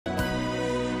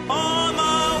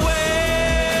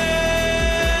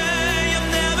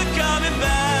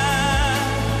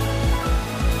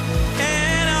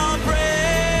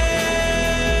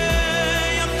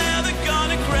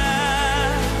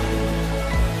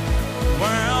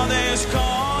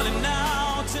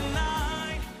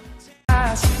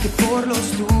Que por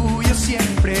los tuyos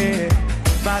siempre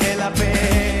vale la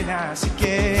pena. Así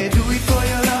que do it for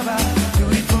your lover,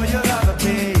 do it for your lover,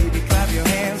 baby. Clap your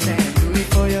hands and do it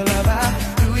for your lover,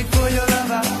 do it for your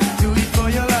lover, do it for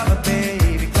your lover,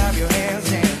 baby. Clap your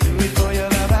hands and do it for your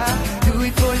lover, do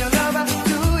it for your lover,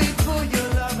 do it for your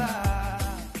lover.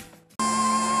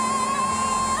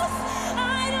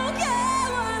 I don't care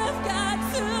what I've got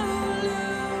to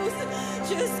lose.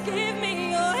 Just give me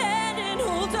your hand and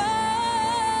hold on.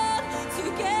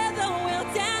 Together we'll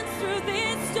dance through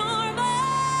this storm. I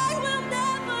will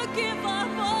never give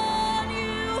up on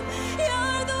you.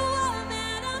 You're the one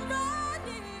that I'm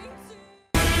running to.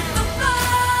 Keep the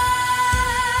fight.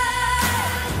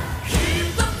 Keep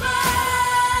the fight.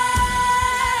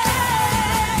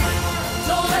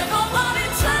 Don't let nobody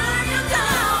turn you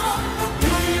down.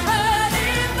 Even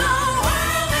if the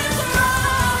world is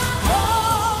round.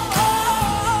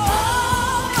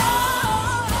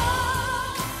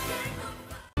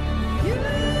 You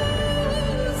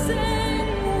sang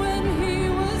when he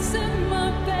was in my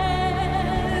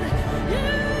bed. You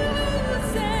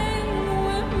sang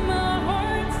when my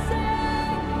heart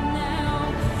sang. Now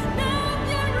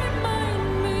you remind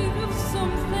me of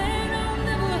something I'll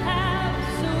never have.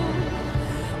 So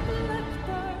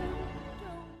Blackbird,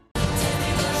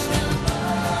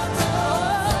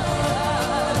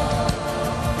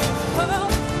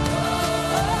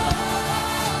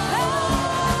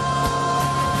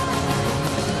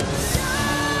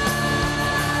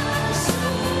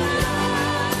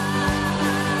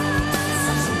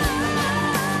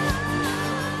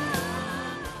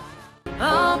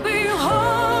 I'll be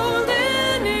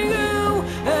holding you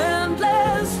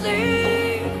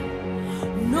endlessly,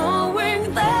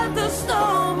 knowing that the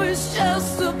storm is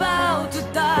just about to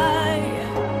die.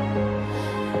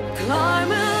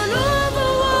 Climbing over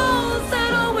walls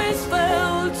that always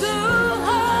felt too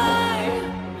high,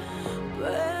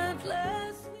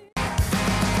 breathlessly.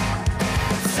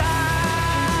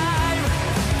 Time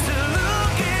to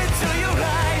look into your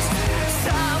eyes.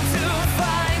 Time to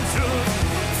find truth.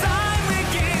 Time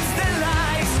against the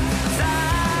lies.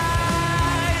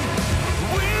 Time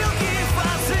will give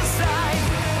us a sign.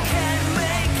 Can't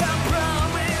make a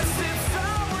promise. It's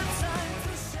our time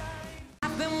to shine.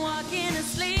 I've been walking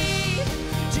asleep,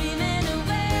 dreaming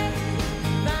away,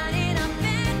 finding I'm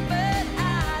bent but I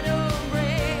don't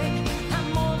break. I'm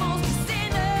almost a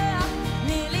sinner,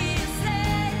 nearly a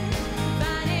saint,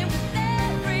 fighting with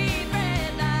every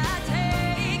breath I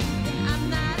take. And I'm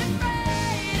not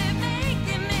afraid of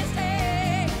making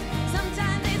mistakes.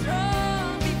 Sometimes it's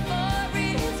wrong before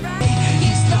it's right.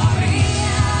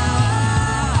 Historyja,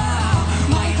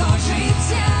 majho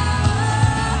žyccia,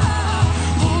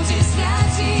 będzie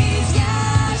świecić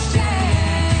jeszcze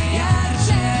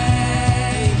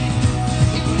jarczej.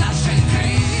 I w naszej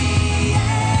krwi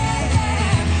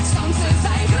słońce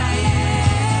zagraje.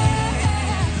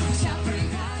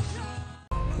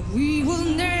 We will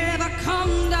never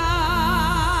come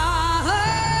down.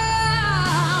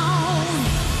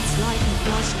 It's like a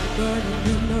flashlight burning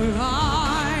in her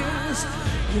eyes.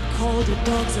 You call the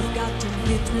dogs have got them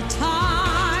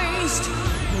hypnotized.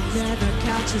 You'll never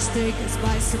catch us, take us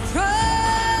by surprise.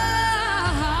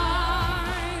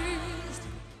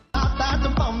 Not that the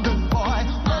bumping boy.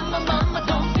 Mama, mama,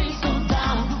 don't be so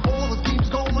down. All the keeps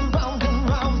going round and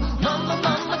round. Mama,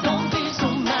 mama, don't be so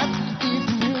mad. If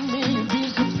you knew me, you'd be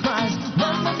surprised.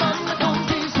 Mama, mama, don't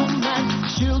be so mad.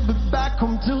 She'll be back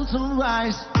home till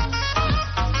sunrise.